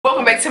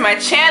back to my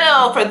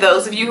channel. For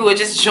those of you who are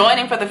just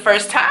joining for the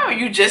first time or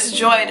you just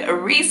joined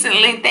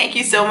recently, thank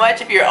you so much.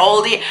 If you're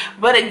oldie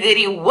but a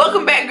goodie,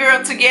 welcome back,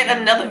 girl, to get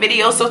another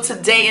video. So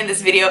today in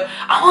this video,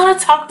 I want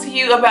to talk to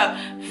you about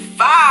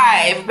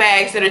 5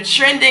 bags that are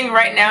trending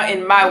right now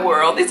in my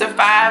world. These are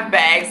 5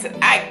 bags that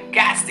I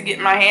got to get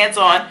my hands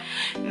on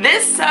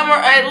this summer,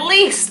 at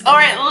least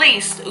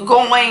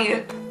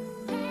going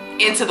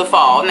into the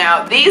fall.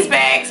 Now, these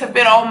bags have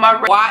been on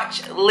my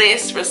watch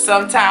list for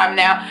some time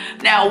now.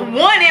 Now,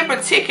 one in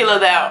particular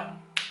that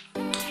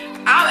I'm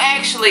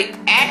actually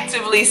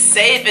actively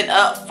saving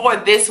up for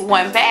this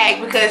one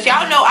bag, because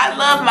y'all know I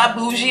love my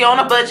bougie on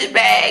a budget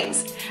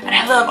bags and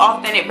I love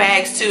authentic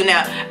bags too.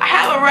 Now, I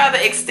have a rather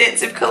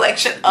extensive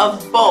collection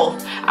of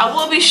both. I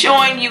will be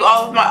showing you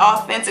all of my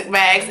authentic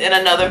bags in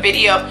another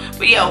video,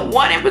 but yeah,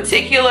 one in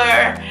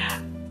particular,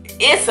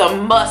 it's a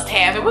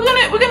must-have, and we're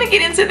gonna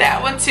get into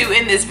that one too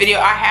in this video.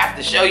 I have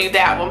to show you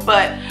that one,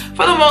 but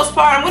for the most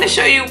part, I'm gonna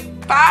show you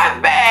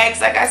 5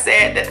 bags, like I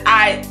said, that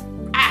I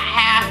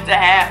have to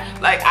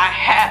have. Like, I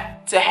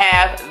have to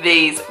have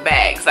these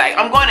bags. Like,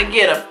 I'm going to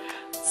get them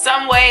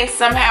some way,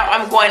 somehow.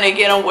 I'm going to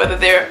get them, whether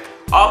they're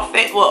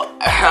authentic. Well,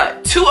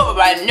 2 of them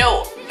I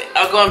know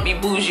are going to be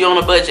bougie on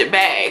a budget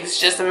bags. It's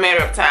just a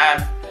matter of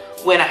time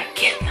when I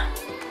get them.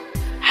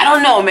 I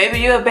don't know, maybe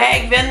you're a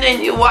bag vendor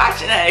and you're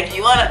watching it. If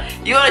you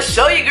wanna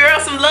show your girl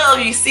some love,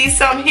 you see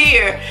some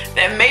here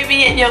that may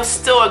be in your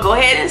store, go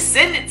ahead and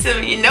send it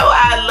to me. You know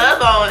I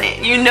love on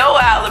it. You know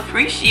I'll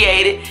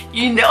appreciate it.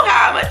 You know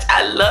how much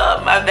I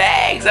love my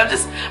bags. I'm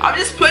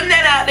just putting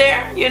that out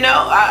there, you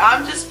know.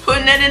 I'm just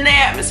putting that in the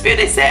atmosphere.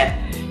 They said,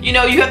 you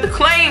know, you have to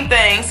claim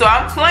things, so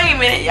I'm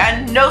claiming it.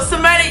 I know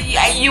somebody,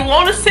 you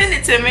want to send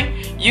it to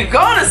me. You're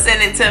gonna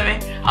send it to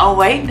me. I'm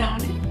waiting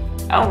on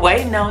it. I'm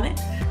waiting on it.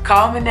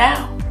 Call me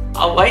now.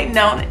 I'm waiting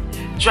on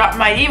it. Drop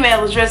my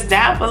email address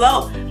down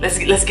below. Let's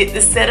get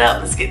this set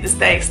up. Let's get this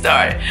thing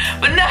started.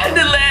 But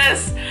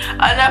nonetheless,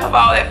 enough of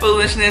all that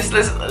foolishness.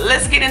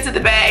 Let's get into the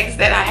bags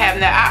that I have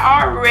now.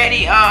 I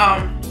already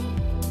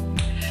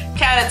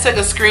kind of took a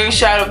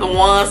screenshot of the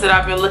ones that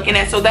I've been looking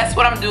at. So that's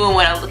what I'm doing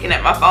when I'm looking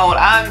at my phone.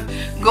 I'm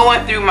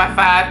going through my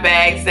 5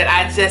 bags that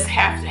I just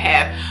have to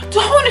have. So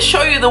I want to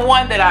show you the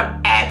one that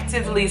I'm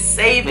actively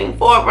saving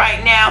for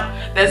right now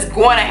that's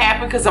going to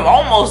happen, because I'm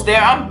almost there.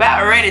 I'm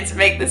about ready to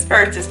make this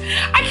purchase.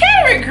 I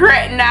kind of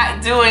regret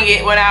not doing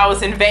it when I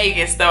was in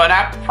Vegas though, and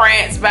I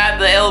pranced by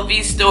the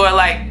LV store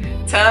like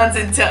tons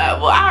and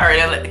tons. Well, I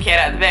already let the cat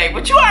out of the bag,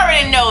 but you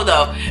already know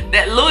though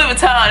that Louis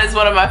Vuitton is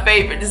one of my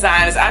favorite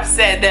designers. I've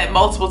said that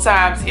multiple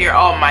times here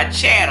on my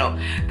channel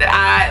that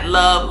I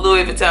love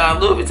Louis Vuitton.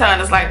 Louis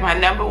Vuitton is like my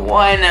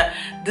 #1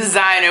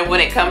 designer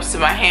when it comes to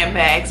my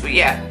handbags. But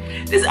yeah,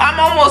 I'm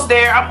almost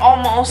there. I'm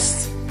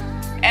almost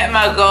at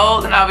my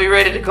goal, and I'll be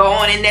ready to go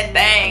on in that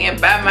thing and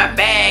buy my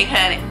bag,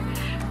 honey.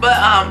 But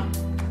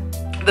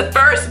the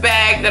first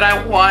bag that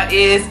I want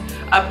is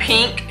a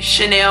pink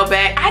Chanel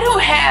bag. I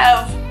don't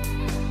have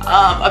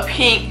a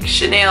pink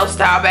Chanel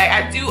style bag.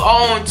 I do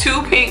own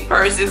 2 pink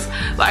purses,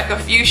 like a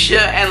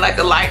fuchsia and like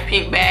a light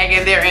pink bag,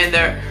 and they're in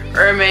the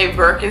Hermes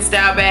Birkin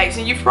style bags,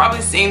 and you've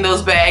probably seen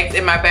those bags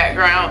in my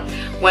background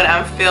when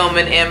I'm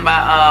filming in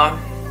my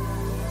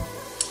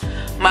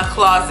my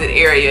closet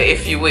area,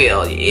 if you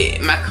will.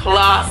 Yeah, my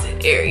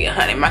closet area,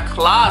 honey. My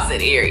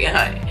closet area,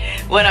 honey.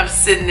 When I'm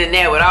sitting in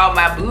there with all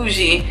my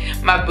bougie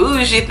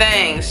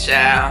things,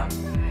 child.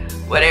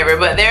 Whatever.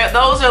 But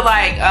those are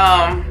like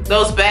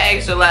those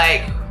bags are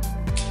like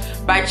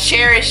by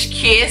Cherish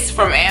Kiss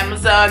from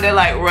Amazon. They're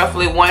like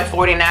roughly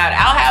 $149.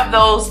 I'll have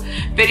those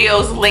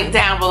videos linked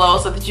down below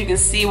so that you can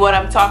see what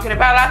I'm talking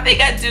about. I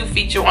think I do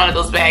feature one of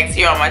those bags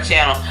here on my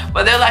channel,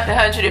 but they're like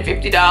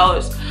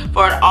 $150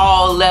 for an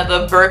all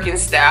leather Birkin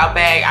style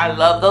bag. I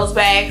love those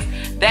bags.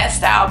 That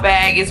style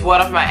bag is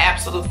one of my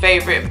absolute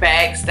favorite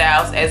bag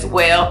styles as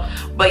well.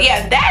 But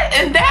yeah,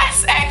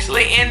 that's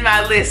actually in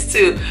my list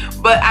too.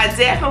 But I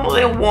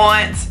definitely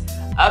want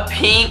a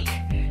pink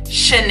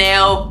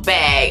Chanel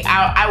bag.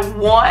 I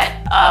want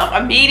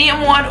a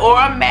medium one or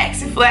a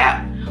maxi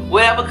flap,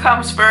 whatever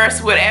comes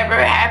first, whatever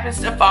happens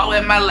to fall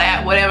in my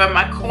lap, whatever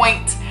my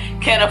quaint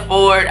can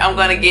afford. I'm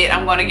gonna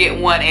get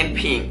one in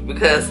pink,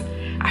 because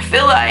I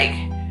feel like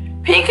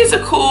pink is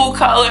a cool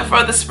color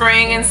for the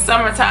spring and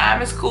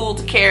summertime. It's cool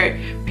to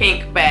carry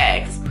pink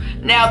bags.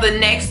 Now the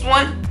next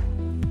one,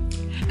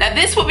 now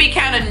this will be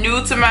kind of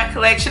new to my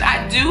collection.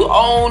 I do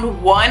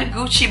own one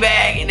Gucci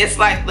bag, and it's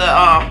like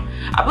the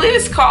I believe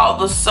it's called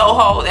the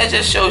Soho. That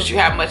just shows you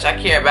how much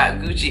I care about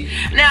Gucci.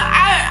 Now,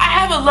 I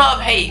have a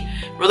love-hate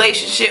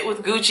relationship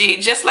with Gucci.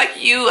 Just like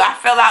you, I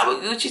fell out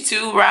with Gucci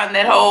too around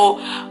that whole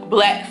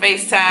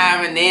blackface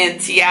time, and then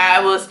T.I.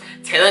 was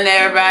telling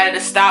everybody to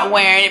stop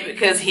wearing it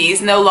because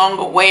he's no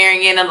longer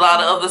wearing it. A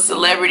lot of other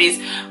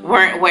celebrities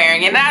weren't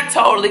wearing it, and I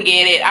totally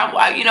get it.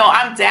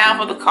 I'm down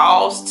for the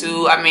cause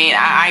too. I mean,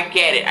 I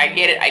get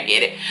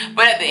it.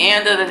 But at the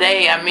end of the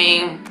day, I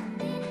mean,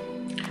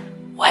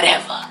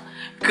 whatever.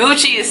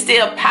 Gucci is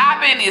still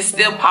popping, it's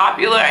still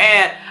popular,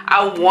 and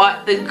I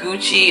want the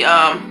Gucci,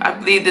 I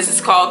believe this is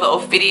called the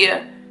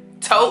Ophidia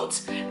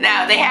tote.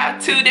 Now they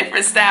have two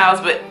different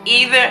styles, but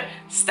either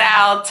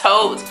style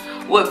tote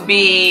would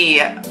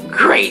be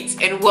great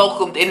and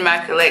welcomed in my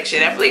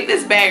collection. I believe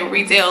this bag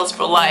retails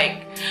for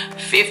like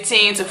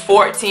 $1,500 to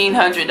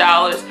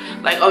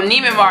 $1,400. Like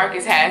Neiman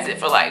Marcus has it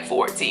for like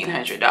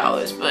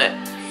 $1,400, but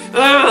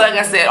like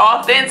I said,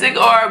 authentic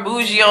or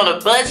bougie on a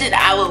budget,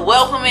 I would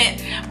welcome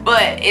it,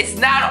 but it's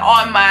not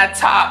on my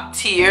top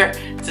tier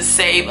to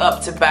save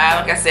up to buy.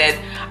 Like I said,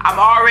 I'm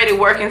already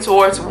working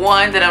towards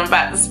one that I'm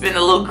about to spend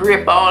a little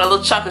grip on, a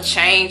little chunk of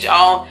change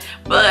on,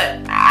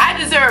 but I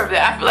deserve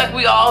that. I feel like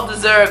we all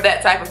deserve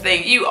that type of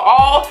thing. You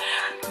all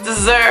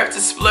deserve to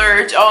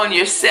splurge on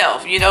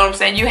yourself. You know what I'm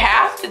saying? You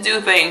have to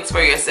do things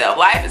for yourself.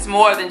 Life is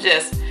more than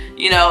just,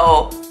 you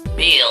know,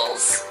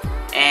 bills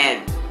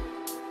and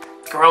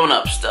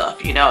grown-up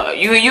stuff. You know,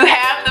 you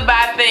have to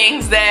buy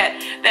things that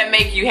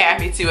make you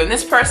happy too, and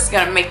this purse is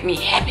gonna make me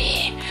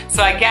happy,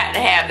 so I got to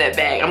have that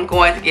bag. I'm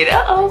going to get it.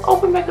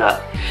 Open back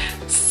up.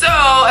 So,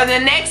 and the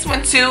next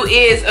one too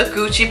is a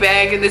Gucci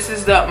bag, and this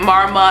is the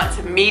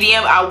Marmont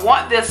medium. I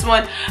want this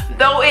one,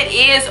 though it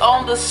is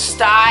on the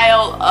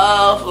style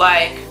of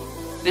like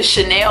the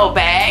Chanel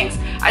bags.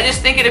 I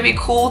just think it'd be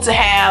cool to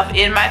have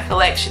in my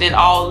collection in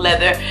all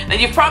leather. Now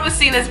you've probably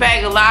seen this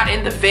bag a lot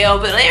in the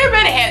velvet.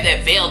 Everybody had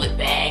that velvet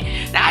bag.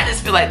 Now I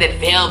just feel like that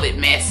velvet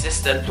mess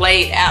just done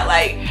played out.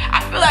 Like, I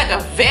feel like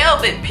a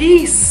velvet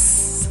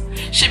piece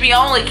should be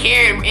only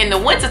carried in the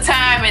winter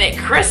time and at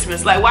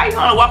Christmas. Like, why you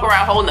gonna walk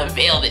around holding a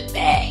velvet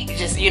bag?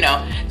 Just, you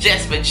know,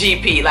 just for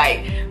GP.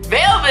 Like,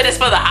 velvet is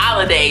for the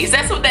holidays.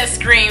 That's what that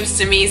screams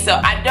to me.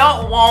 So I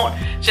don't want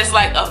just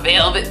like a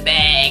velvet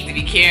bag to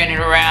be carrying it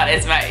around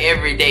as my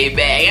everyday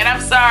bag. And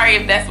I'm sorry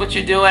if that's what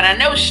you're doing. I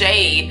know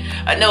shade,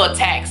 no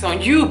attacks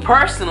on you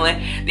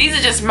personally. These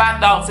are just my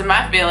thoughts and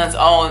my feelings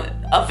on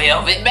a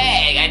velvet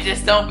bag. I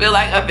just don't feel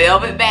like a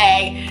velvet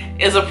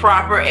bag is a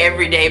proper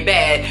everyday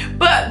bag.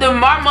 But the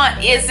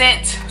Marmont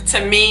isn't,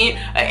 to me,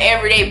 an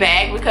everyday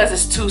bag because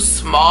it's too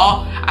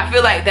small. I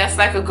feel like that's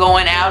like a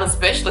going out, a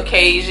special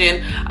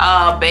occasion.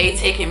 Bae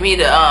taking me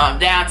to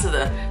down to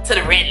the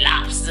Red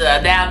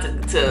Lobster, down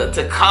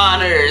to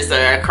Connors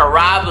or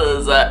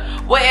Carrabba's or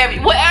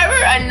whatever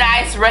a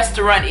nice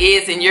restaurant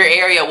is in your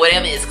area,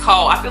 whatever it's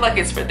called. I feel like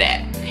it's for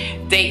that.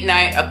 Date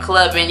night or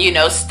clubbing, you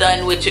know,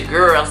 stunning with your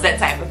girls, that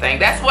type of thing.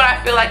 That's what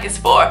I feel like it's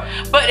for.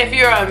 But if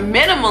you're a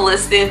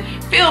minimalist, then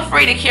feel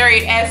free to carry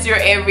it as your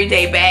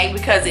everyday bag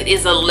because it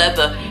is a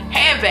leather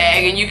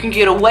handbag and you can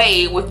get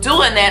away with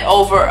doing that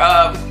over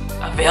a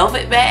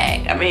velvet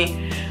bag. I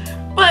mean,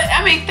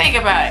 think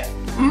about it.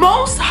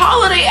 Most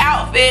holiday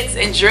outfits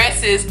and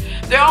dresses,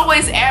 they're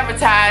always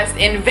advertised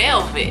in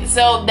velvet.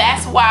 So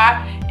that's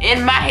why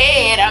in my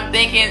head I'm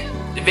thinking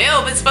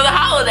velvet's for the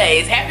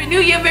holidays. Happy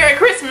New Year, Merry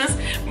Christmas.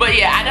 But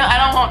yeah, I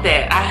don't want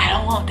that. I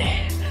don't want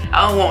that.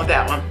 I don't want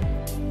that one.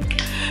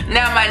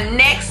 Now my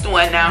next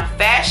one, now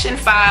Fashion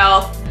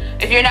File.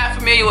 If you're not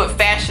familiar with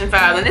Fashion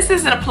File, and this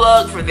isn't a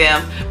plug for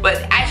them,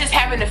 but I just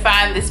happened to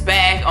find this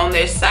bag on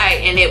their site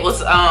and it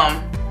was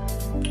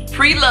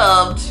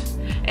pre-loved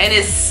and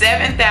it's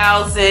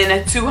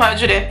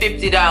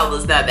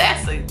 $7,250. Now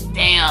that's a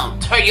damn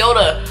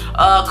Toyota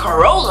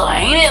Corolla,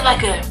 ain't it?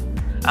 Like a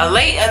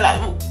fairly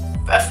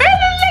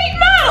late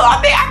model.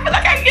 I feel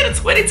like I can get a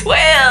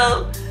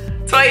 2012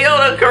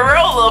 Toyota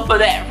Corolla for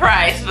that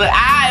price, but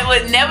I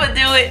would never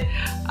do it.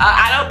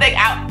 I don't think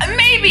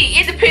maybe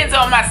it depends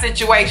on my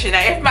situation.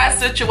 Now, if my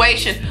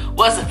situation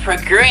wasn't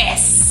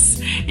progress,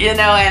 you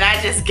know, and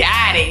I just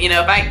got it, you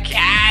know, if I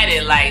got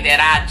it like that,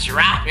 I'd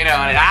drop it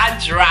on it.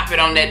 I'd drop it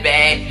on that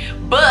bag.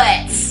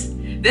 But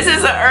this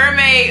is an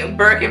Hermes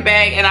Birkin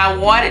bag, and I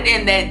want it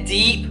in that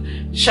deep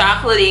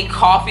chocolatey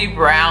coffee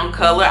brown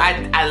color.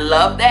 I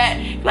love that.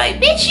 Like,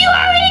 bitch, you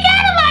already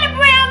got a lot of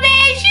brown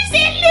bags. You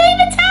said Louis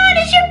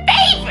Vuitton is your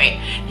favorite.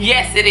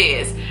 Yes, it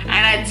is.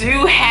 And I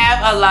do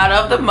have a lot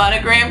of the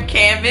monogram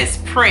canvas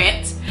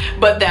print,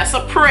 but that's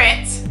a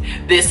print.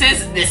 This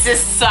is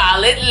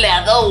solid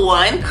leather,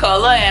 one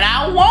color, and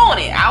I want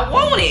it. I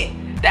want it.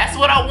 That's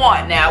what I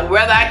want. Now,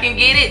 whether I can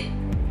get it,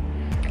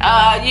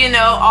 you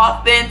know,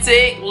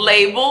 authentic,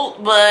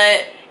 labeled,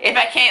 but if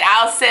I can't,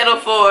 I'll settle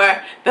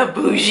for the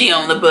bougie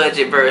on the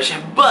budget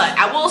version. But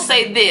I will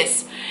say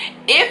this.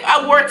 If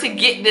I were to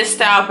get this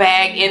style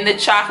bag in the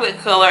chocolate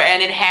color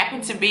and it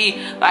happened to be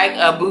like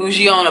a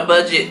bougie on a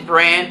budget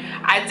brand,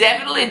 I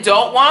definitely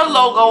don't want a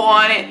logo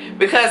on it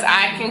because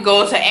I can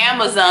go to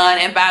Amazon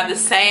and buy the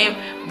same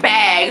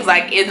bags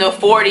like in the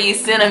 40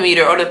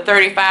 centimeter or the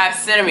 35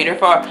 centimeter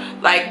for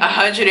like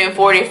 $145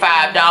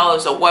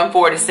 or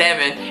 $147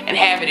 and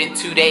have it in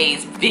 2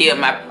 days via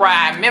my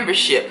Prime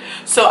membership.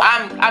 So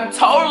I'm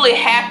totally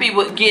happy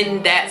with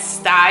getting that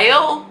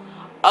style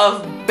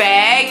of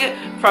bag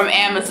from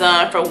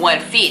Amazon for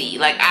 $150.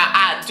 Like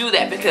I do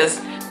that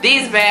because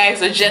these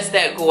bags are just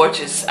that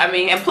gorgeous. I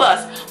mean, and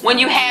plus when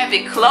you have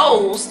it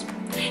closed,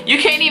 you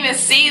can't even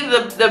see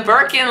the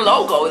Birkin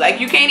logo. Like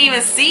you can't even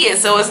see it.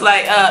 So it's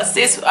like,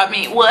 sis, I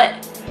mean, what?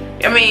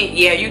 I mean,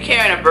 yeah, you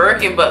carrying a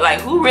Birkin, but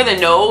like who really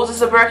knows it's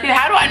a Birkin?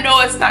 How do I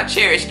know it's not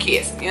Cherish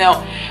Kiss? You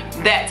know,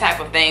 that type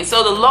of thing.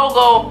 So the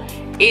logo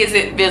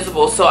isn't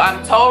visible. So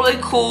I'm totally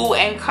cool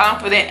and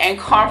confident and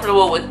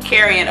comfortable with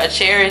carrying a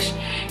Cherish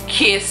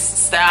Kiss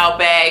style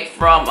bag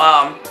from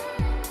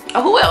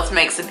who else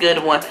makes a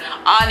good one?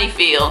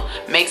 Onifield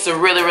makes a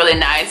really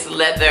nice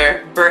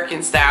leather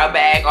Birkin style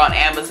bag on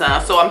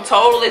Amazon. So I'm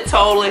totally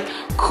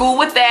cool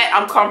with that.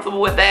 I'm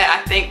comfortable with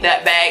that. I think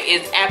that bag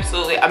is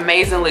absolutely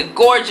amazingly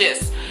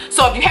gorgeous.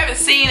 So if you haven't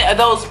seen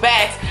those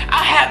bags,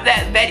 I'll have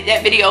that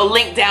video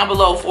linked down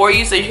below for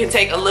you so you can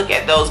take a look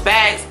at those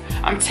bags.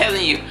 I'm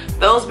telling you,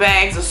 those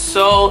bags are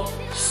so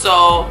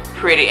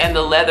pretty, and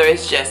the leather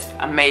is just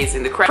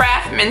amazing. The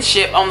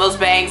craftsmanship on those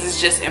bags is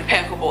just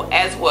impeccable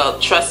as well.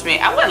 Trust me,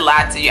 I wouldn't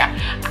lie to you.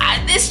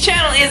 This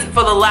channel isn't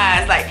for the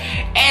lies. Like,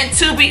 and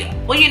to be,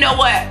 well, you know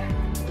what?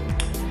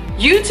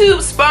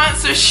 YouTube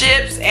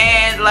sponsorships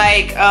and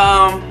like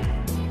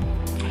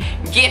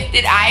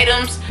gifted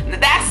items,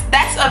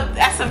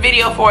 that's a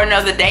video for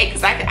another day,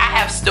 because I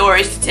have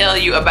stories to tell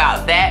you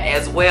about that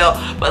as well.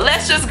 But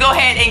let's just go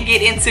ahead and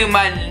get into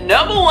my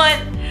number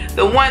one,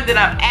 the one that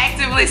I'm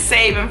actively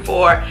saving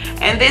for,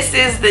 and this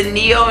is the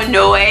Neo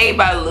Noe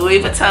by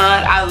Louis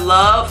Vuitton. I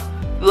love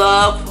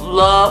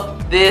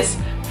this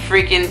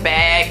freaking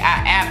bag.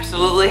 I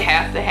absolutely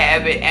have to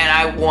have it, and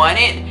I want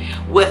it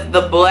with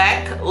the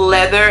black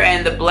leather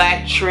and the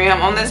black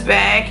trim on this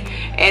bag,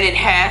 and it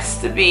has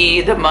to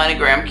be the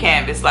monogram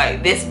canvas.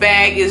 Like, this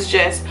bag is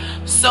just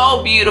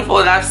so beautiful,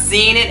 and I've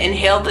seen it and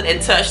held it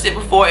and touched it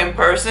before in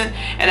person,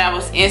 and I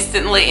was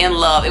instantly in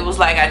love. It was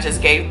like I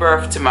just gave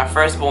birth to my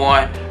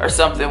firstborn or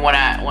something when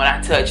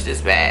I touched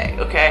this bag.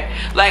 Okay,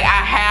 like, I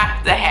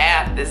have to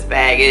have this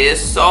bag. It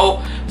is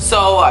so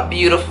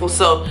beautiful.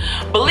 So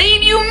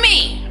believe you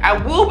me, I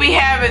will be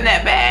having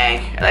that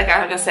bag. Like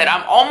I said,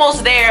 I'm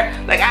almost there.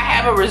 Like, I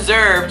have a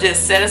reserve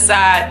just set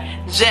aside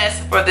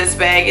just for this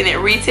bag, and it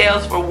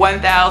retails for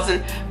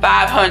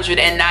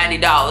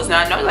 $1,590. Now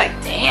I know you're like,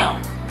 damn,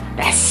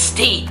 that's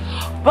steep,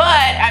 but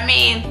I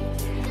mean,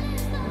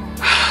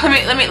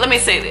 let me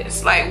say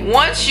this. Like,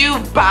 once you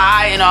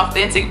buy an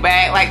authentic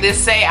bag like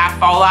this, say I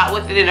fall out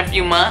with it in a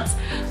few months,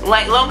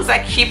 like, long as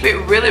I keep it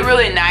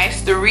really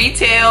nice, the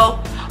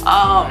retail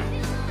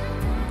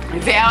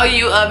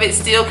value of it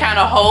still kind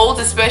of holds,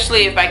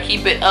 especially if I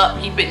keep it up,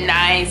 keep it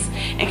nice,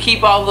 and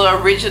keep all the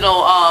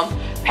original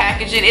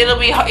packaging. It'll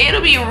be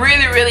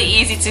really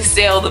easy to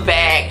sell the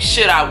bag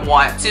should I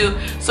want to.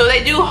 So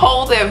they do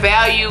hold their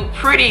value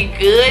pretty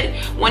good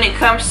when it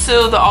comes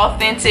to the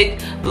authentic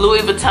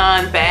Louis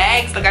Vuitton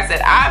bags. Like I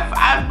said,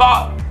 I've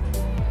bought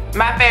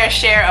my fair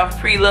share of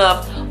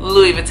pre-loved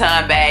Louis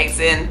Vuitton bags,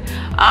 and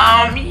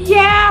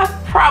yeah,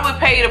 probably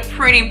paid a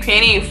pretty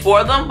penny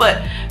for them,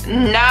 but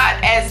not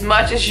as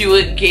much as you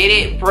would get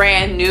it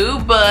brand new.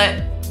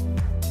 But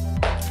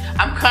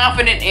I'm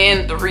confident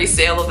in the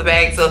resale of the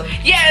bag. So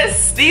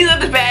yes, these are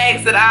the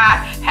bags that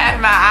I have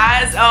my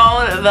eyes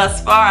on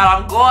thus far.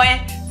 I'm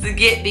going to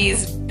get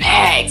these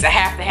bags. I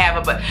have to have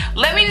them. But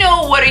let me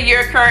know, what are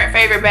your current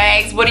favorite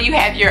bags? What do you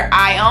have your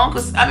eye on?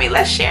 Because I mean,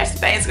 let's share some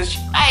bags, because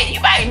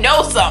you might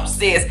know something,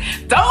 sis.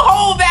 Don't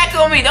hold back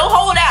on me. Don't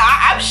hold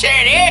out. I'm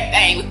sharing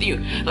everything with you.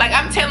 Like,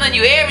 I'm telling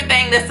you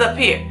everything that's up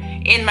here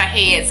in my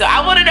head. So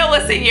I want to know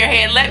what's in your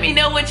head. Let me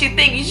know what you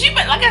think. You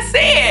might, like I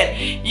said,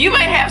 you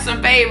might have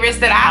some favorites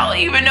that I don't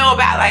even know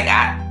about. Like,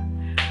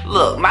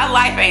 look, my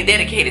life ain't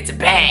dedicated to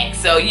bags,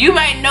 so you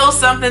might know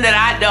something that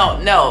I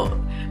don't know.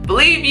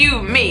 Believe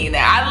you me.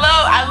 Now,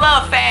 I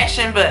love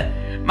fashion, but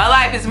my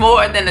life is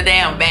more than a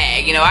damn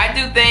bag. You know, I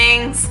do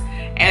things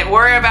and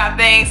worry about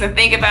things and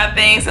think about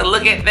things and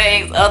look at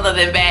things other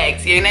than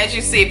bags. Yeah, and as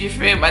you see, if you're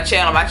familiar with my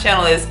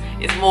channel is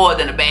more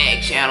than a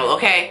bag channel,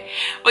 okay?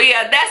 But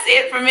yeah, that's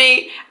it for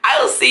me.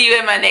 I will see you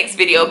in my next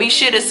video. Be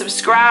sure to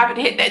subscribe and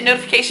hit that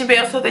notification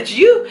bell so that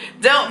you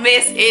don't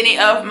miss any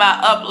of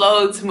my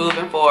uploads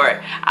moving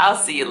forward. I'll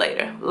see you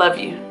later. Love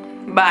you.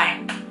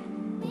 Bye.